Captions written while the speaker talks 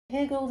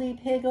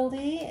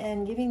Higgledy-piggledy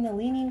and giving the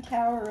Leaning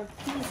Tower of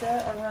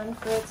Pisa a run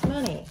for its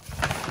money.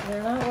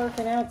 They're not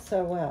working out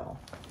so well.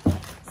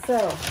 So,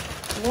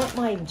 what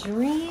my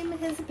dream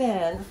has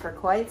been for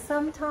quite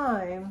some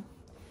time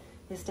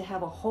is to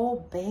have a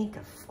whole bank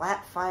of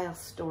flat file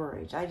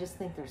storage. I just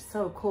think they're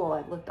so cool.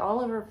 I've looked all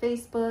over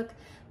Facebook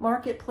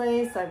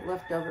Marketplace, I've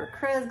looked over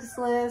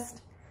Craigslist.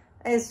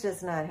 It's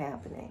just not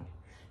happening.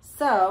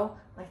 So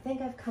I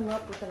think I've come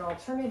up with an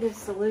alternative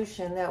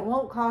solution that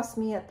won't cost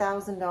me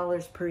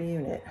 $1,000 per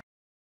unit.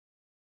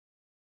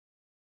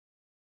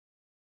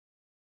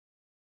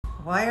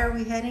 Why are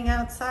we heading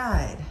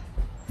outside?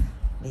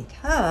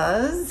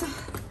 Because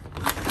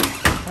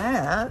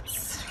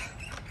that's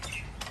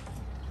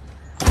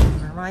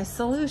where my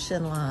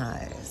solution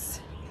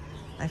lies.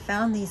 I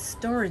found these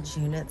storage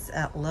units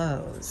at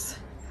Lowe's.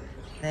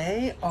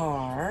 They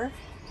are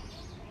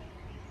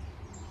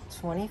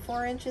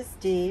 24 inches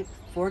deep,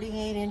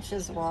 48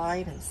 inches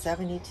wide, and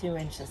 72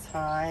 inches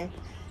high.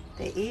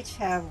 They each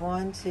have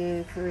 1,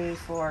 2, 3,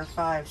 4,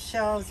 5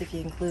 shelves if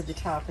you include the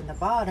top and the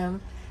bottom.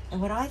 And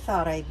what I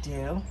thought I'd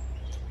do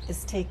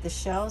is take the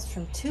shelves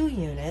from 2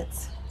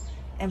 units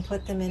and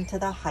put them into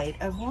the height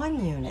of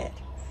 1 unit.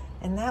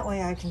 And that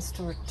way I can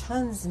store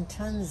tons and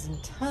tons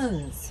and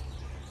tons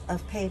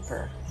of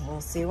paper.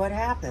 We'll see what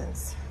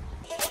happens.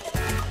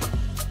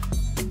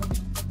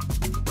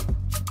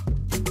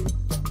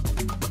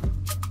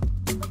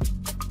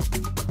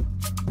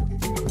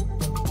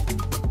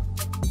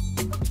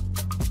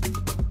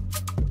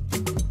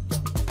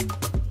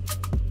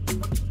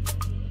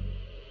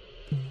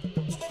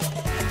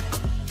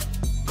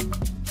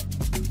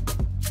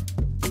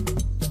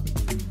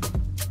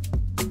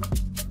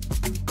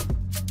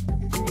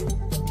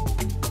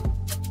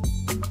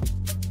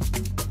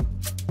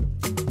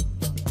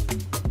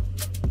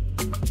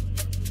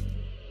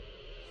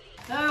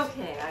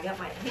 Okay, I got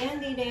my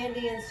handy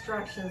dandy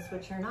instructions,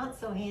 which are not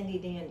so handy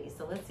dandy,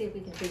 so let's see if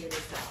we can figure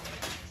this out.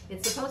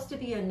 It's supposed to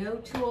be a no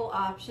tool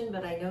option,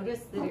 but I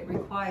noticed that it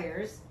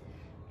requires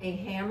a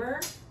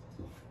hammer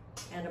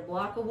and a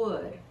block of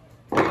wood.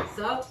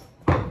 So,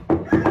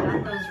 I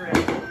got those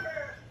ready.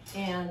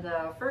 And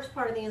the first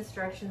part of the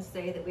instructions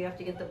say that we have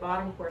to get the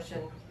bottom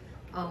portion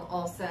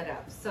all set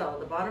up. So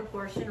the bottom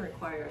portion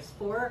requires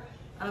 4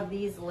 of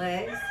these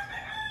legs,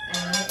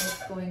 and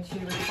it's going to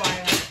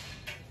require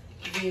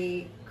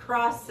the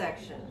cross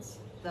sections,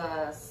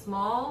 the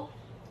small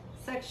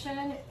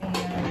section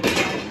and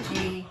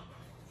the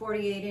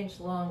 48-inch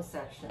long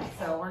section.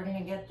 So we're going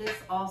to get this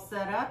all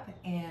set up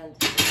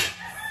and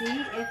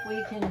see if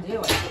we can do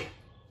it.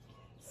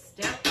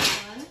 Step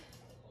 1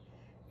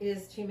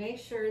 is to make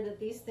sure that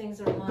these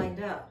things are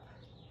lined up.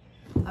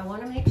 I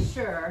want to make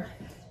sure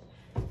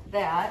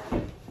that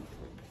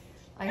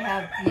I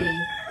have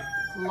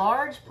the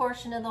large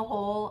portion of the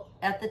hole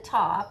at the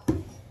top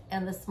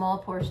and the small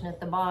portion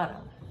at the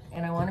bottom.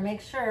 And I want to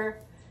make sure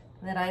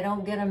that I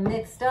don't get them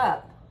mixed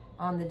up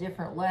on the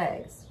different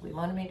legs. We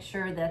want to make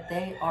sure that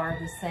they are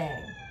the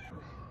same.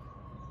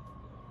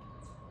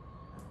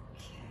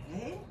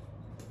 Okay,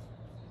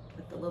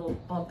 put the little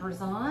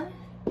bumpers on,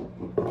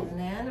 and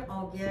then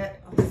I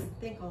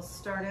think I'll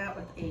start out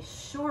with a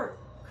short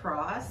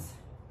cross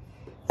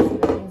so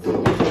that things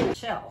will be on the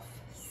shelf.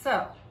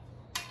 So,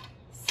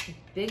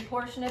 big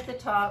portion at the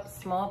top,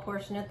 small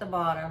portion at the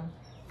bottom,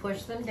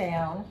 push them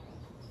down,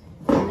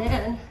 and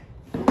then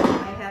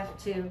I have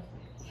to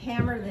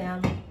hammer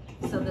them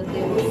so that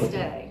they will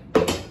stay.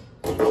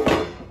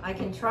 I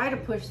can try to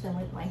push them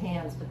with my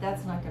hands, but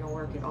that's not going to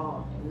work at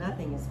all.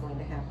 Nothing is going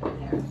to happen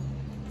there.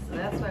 So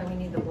that's why we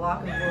need the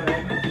block of wood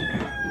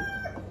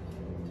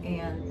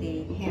and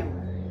the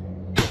hammer.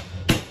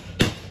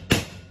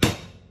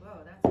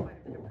 Whoa, that's quite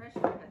a bit of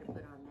pressure I had to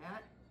put on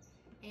that.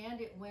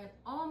 And it went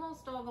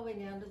almost all the way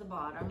down to the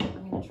bottom.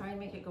 I'm going to try and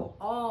make it go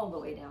all the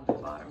way down to the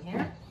bottom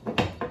here.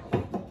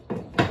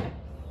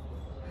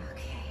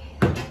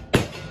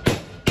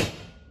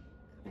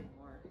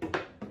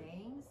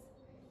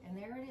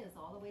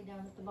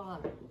 Down at the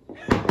bottom. See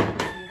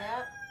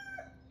that?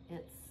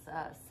 It's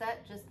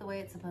set just the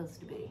way it's supposed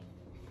to be.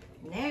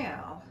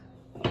 Now,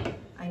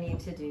 I need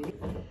to do,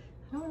 I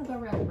don't want to go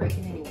around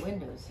breaking any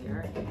windows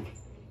here.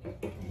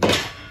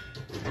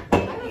 I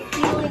have a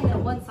feeling that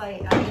once I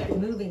get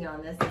moving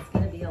on this, it's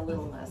going to be a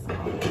little less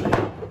hard.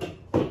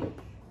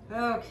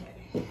 Okay.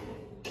 It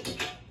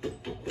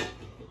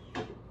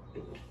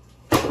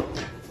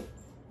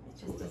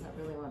just doesn't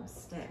really want to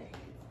stay.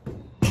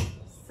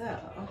 So,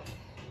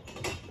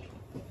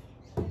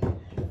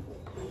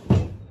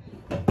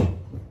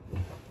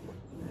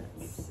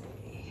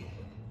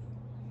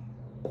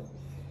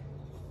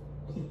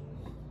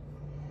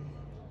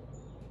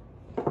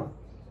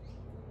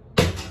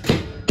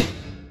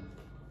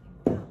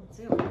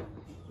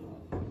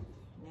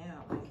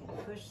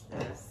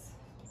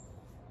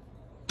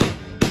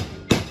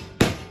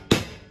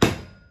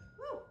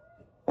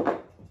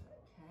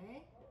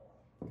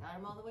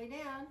 all the way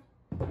down.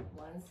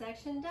 One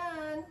section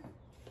done.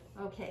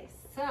 Okay,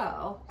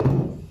 so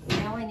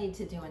now I need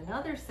to do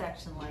another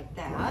section like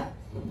that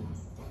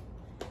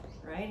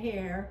right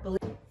here.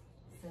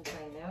 Since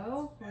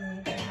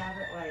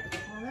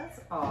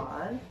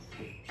odd.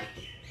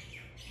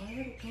 Why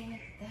would it go like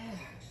that?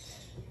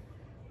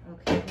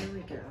 Okay, here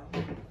we go.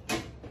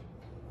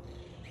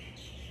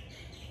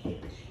 Okay,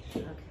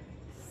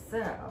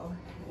 so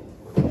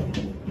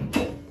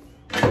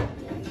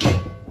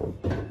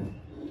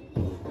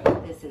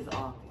this is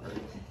awkward.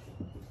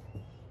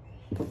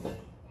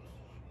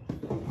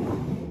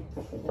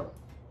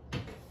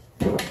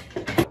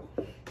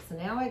 So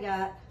now I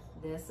got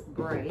this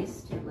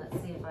braced, and let's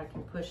see if I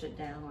can push it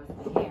down with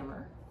the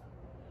hammer.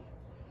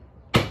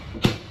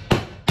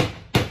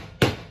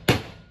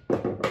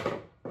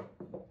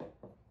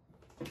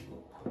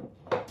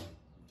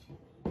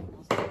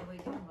 We'll see what we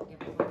can. We'll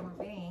give it one more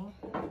bang.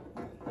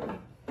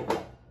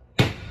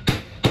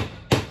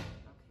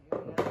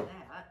 Okay, we got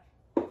that.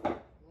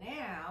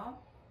 Now,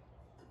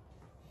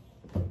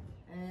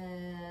 I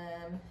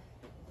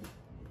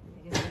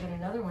guess I got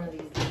another one of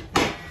these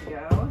to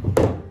go.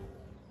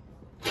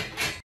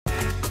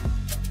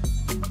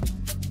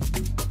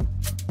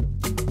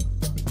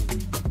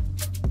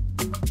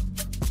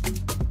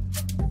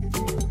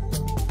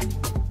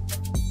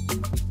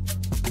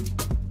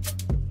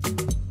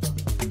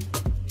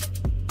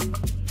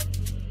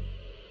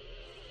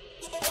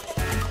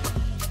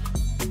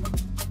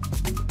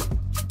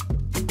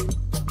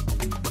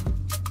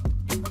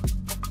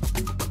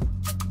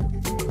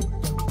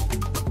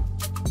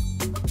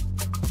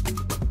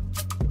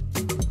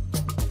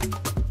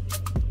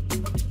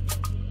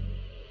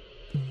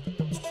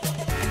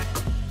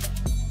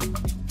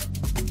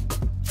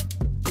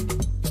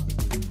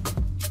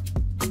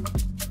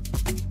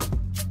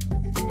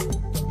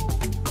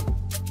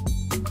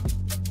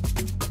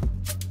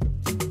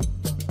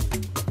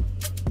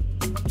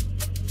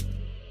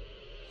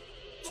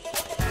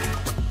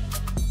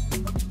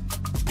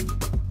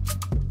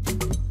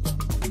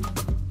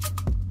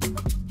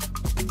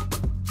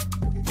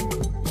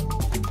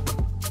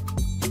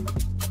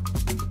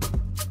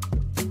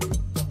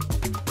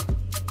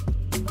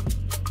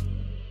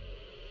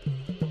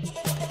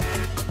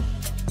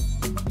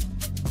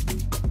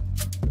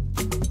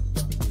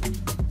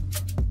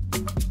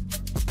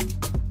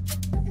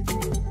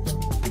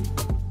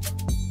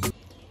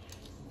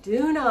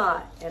 Do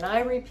not, and I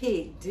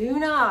repeat, do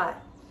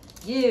not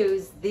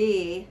use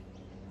the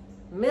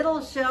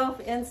middle shelf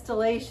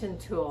installation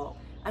tool.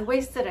 I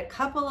wasted a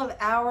couple of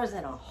hours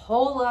and a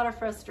whole lot of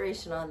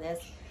frustration on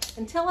this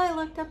until I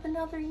looked up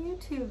another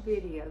YouTube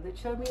video that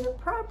showed me the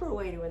proper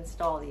way to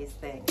install these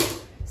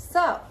things.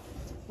 So,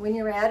 when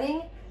you're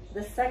adding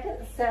the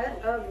second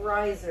set of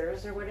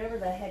risers, or whatever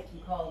the heck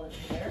you call them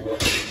here,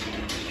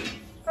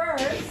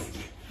 first,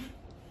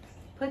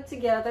 put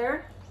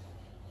together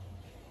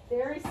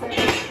very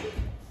simple.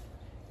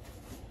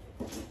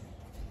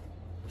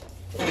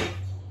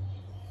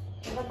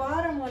 The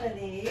bottom one of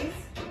these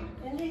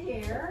into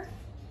here,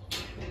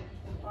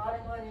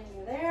 bottom one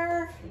into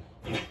there,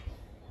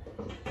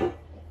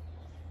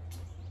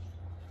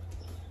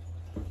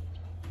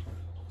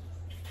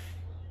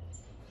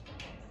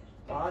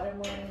 bottom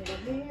one into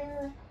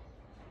here,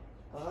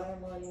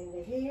 bottom one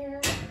into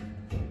here.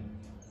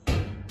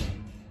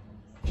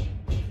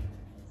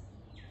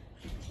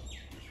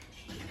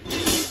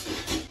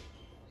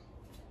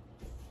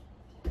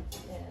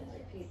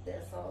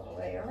 This all the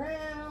way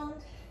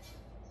around,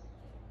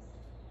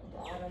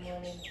 bottom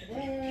one into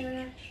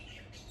there,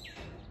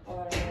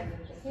 bottom one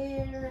into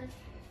here,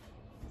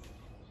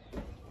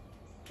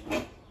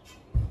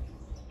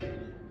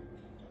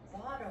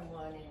 bottom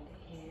one into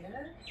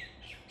here,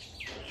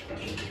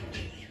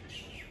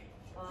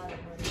 bottom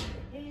one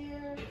into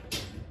here,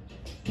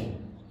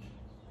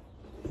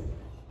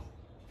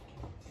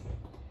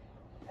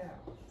 oh,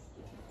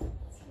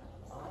 that's not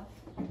off,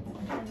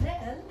 and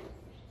then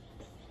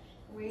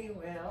we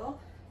will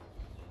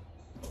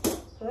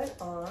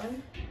put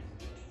on,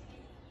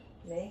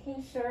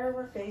 making sure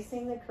we're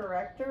facing the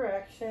correct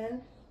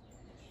direction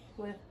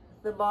with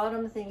the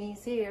bottom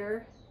thingies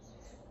here,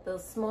 the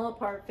small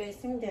part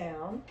facing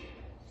down.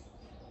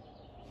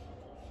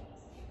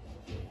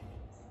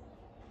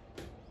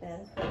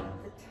 Then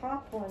put the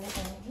top one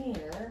in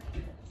here,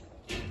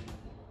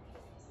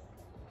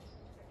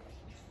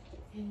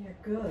 and you're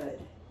good.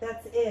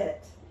 That's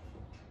it.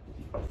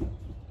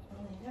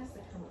 It has to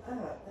come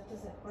up. That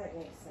doesn't quite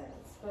make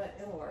sense, but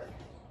it'll work.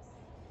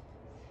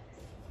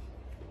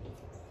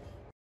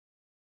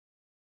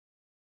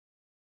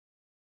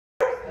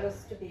 It's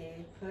supposed to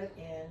be put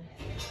in.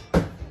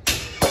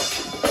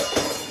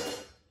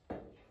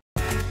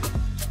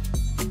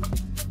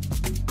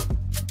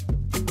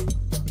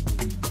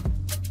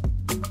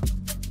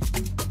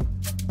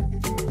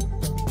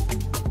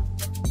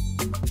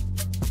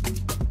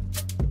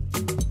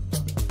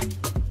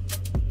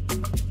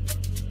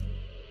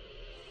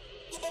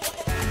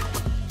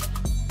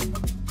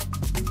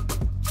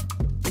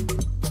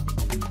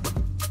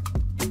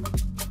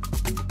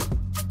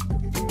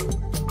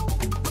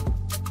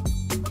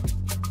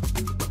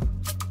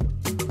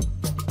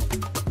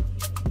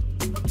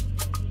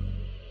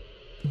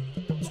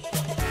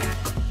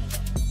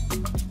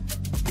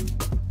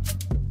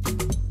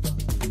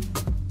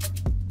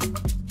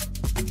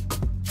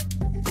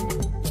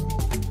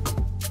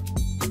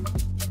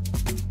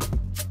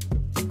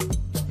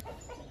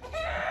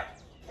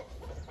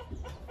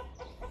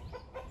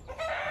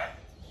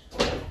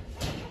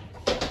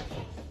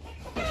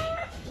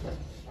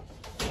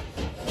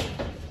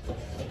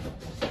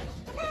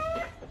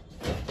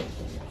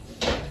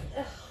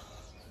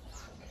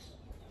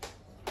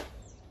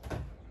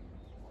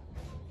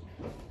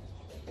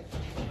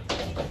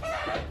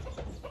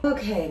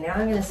 Okay, now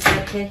I'm going to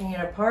start taking it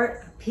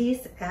apart a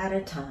piece at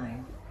a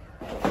time.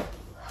 Okay,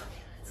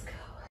 let's go.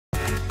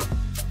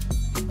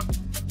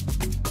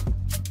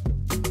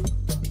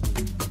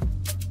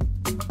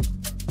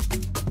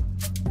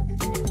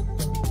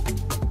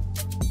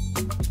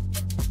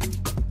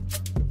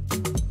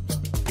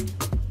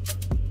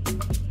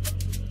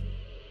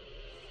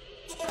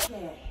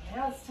 Okay,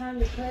 now it's time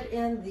to put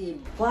in the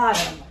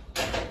bottom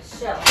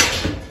shelf.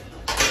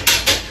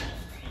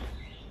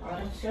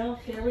 Bottom shelf,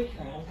 here we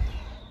come.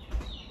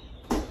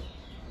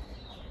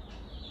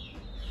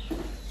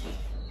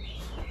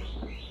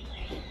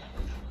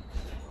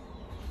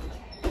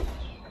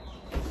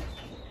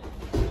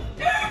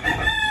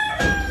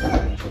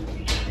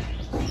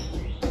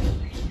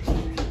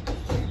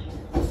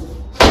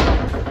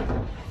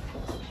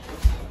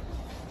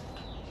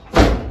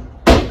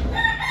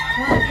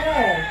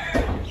 Okay,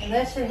 and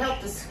that should help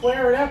to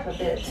square it up a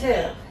bit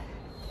too.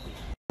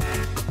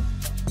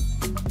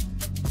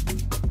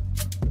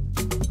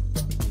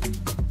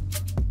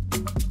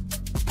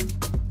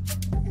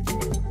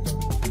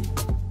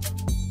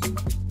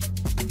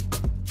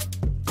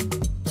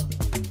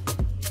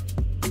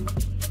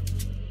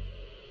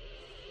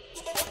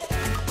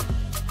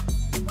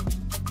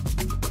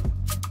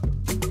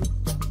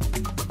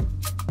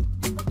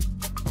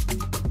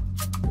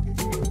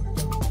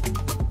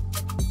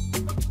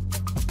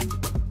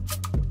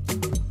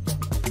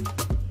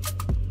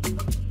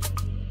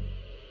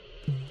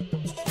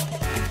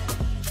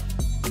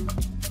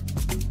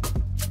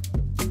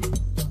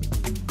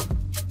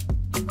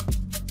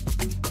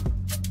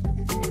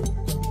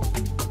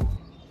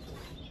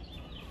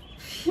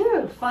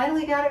 Phew,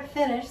 finally got it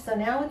finished, so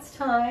now it's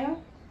time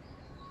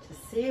to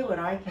see what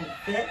I can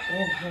fit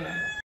in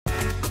here.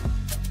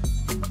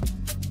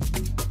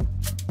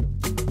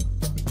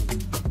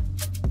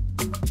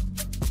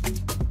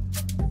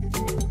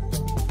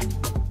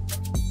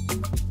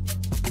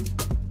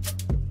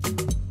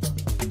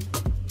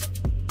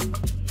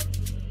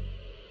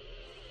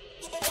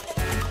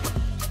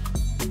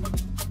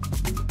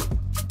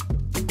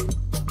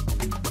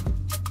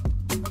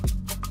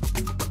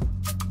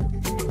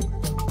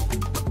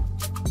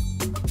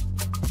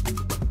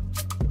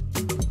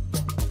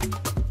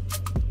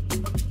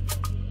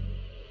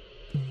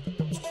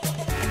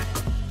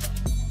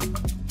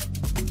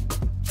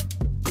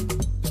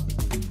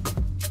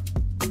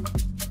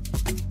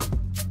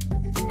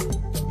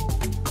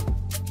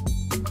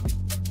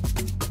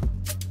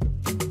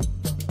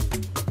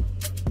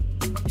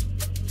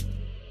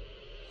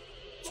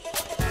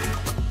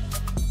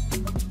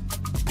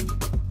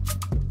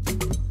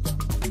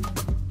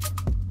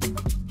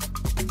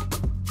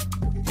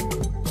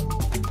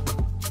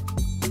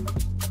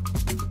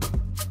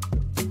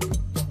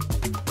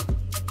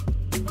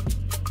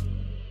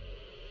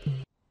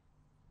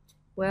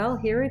 Well,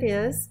 here it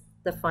is,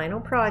 the final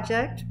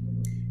project,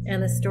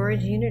 and the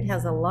storage unit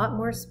has a lot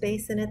more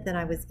space in it than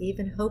I was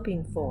even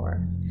hoping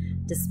for.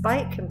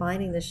 Despite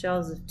combining the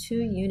shelves of 2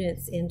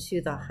 units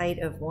into the height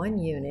of 1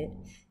 unit,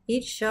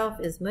 each shelf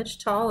is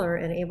much taller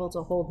and able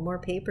to hold more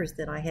papers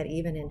than I had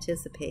even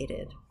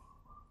anticipated.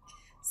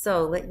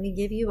 So let me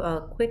give you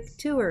a quick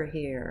tour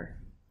here.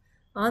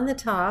 On the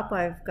top,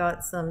 I've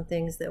got some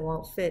things that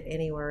won't fit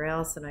anywhere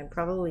else, and I'm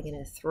probably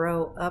going to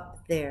throw up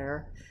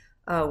there.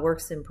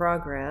 Works in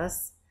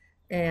progress.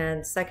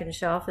 And second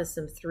shelf is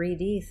some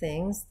 3D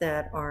things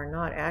that are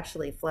not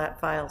actually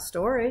flat file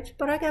storage,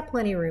 but I got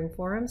plenty of room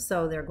for them,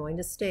 so they're going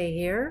to stay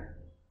here.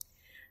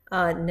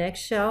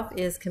 Next shelf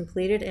is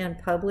completed and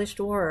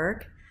published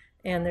work,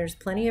 and there's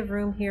plenty of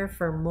room here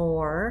for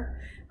more.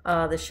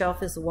 The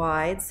shelf is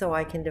wide, so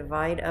I can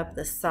divide up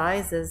the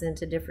sizes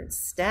into different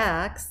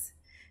stacks,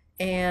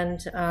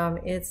 and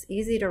it's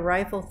easy to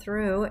rifle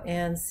through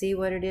and see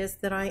what it is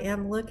that I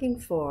am looking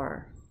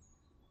for.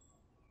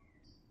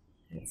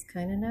 It's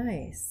kind of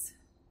nice.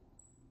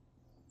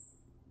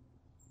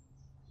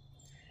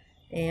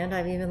 And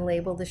I've even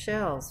labeled the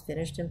shelves,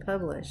 finished and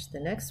published.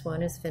 The next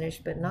one is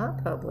finished but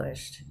not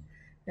published.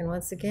 And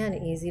once again,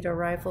 easy to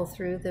rifle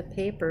through the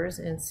papers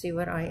and see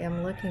what I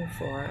am looking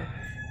for.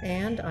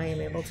 And I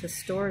am able to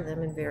store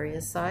them in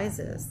various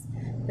sizes.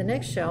 The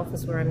next shelf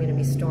is where I'm going to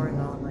be storing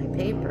all my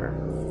paper.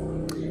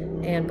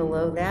 And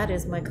below that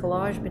is my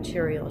collage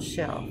materials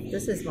shelf.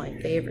 This is my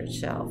favorite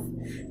shelf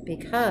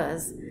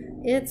because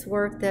it's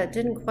work that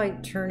didn't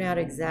quite turn out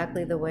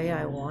exactly the way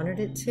I wanted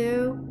it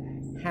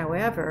to.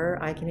 However,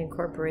 I can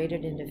incorporate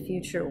it into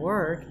future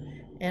work,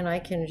 and I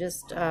can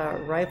just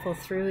rifle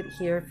through it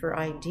here for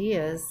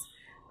ideas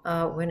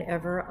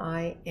whenever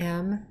I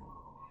am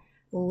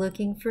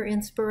looking for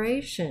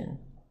inspiration.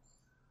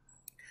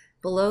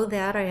 Below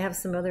that, I have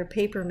some other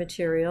paper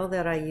material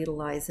that I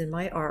utilize in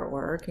my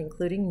artwork,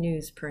 including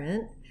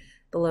newsprint.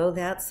 Below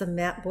that, some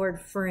mat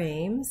board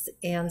frames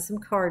and some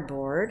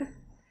cardboard.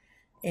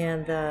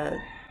 And the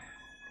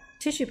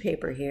tissue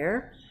paper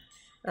here.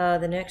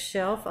 The next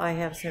shelf, I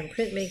have some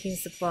printmaking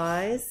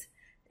supplies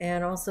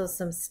and also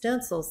some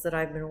stencils that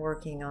I've been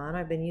working on.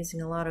 I've been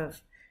using a lot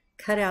of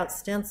cutout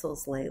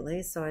stencils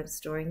lately, so I'm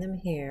storing them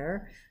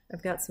here.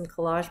 I've got some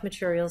collage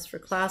materials for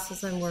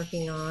classes I'm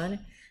working on,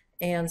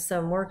 and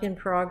some work in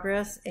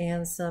progress,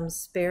 and some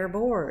spare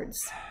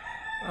boards.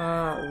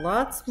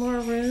 Lots more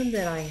room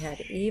than I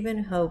had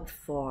even hoped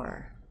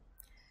for.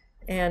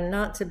 And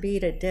not to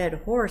beat a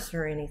dead horse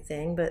or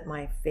anything, but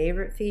my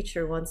favorite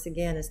feature once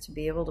again is to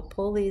be able to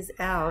pull these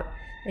out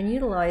and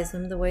utilize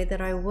them the way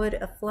that I would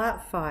a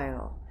flat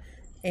file,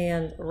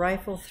 and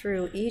rifle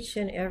through each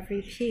and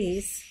every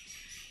piece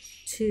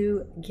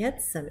to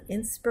get some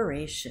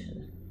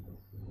inspiration.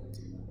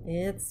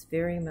 It's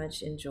very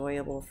much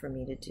enjoyable for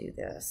me to do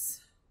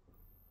this.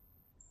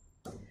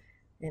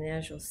 And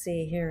as you'll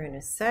see here in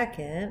a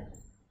second,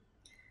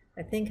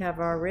 I think I've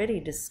already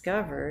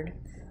discovered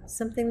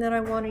something that I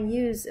want to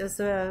use as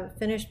a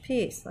finished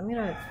piece. I'm going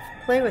to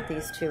play with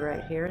these two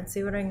right here and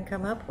see what I can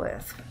come up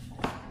with.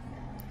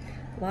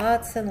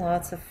 Lots and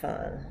lots of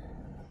fun.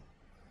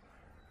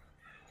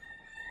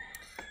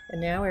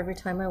 And now every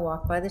time I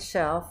walk by the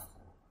shelf,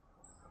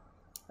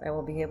 I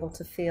will be able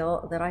to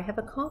feel that I have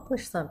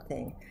accomplished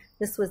something.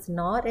 This was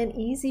not an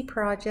easy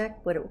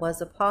project, but it was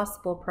a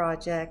possible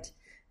project,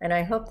 and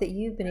I hope that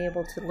you've been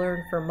able to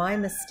learn from my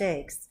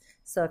mistakes.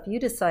 So if you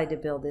decide to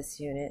build this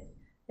unit,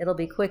 it'll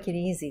be quick and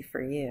easy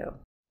for you.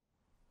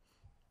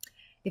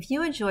 If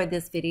you enjoyed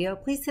this video,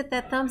 please hit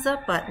that thumbs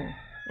up button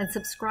and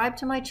subscribe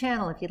to my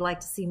channel if you'd like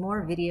to see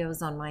more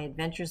videos on my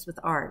adventures with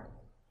art.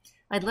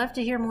 I'd love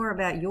to hear more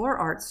about your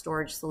art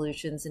storage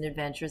solutions and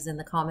adventures in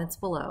the comments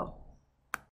below.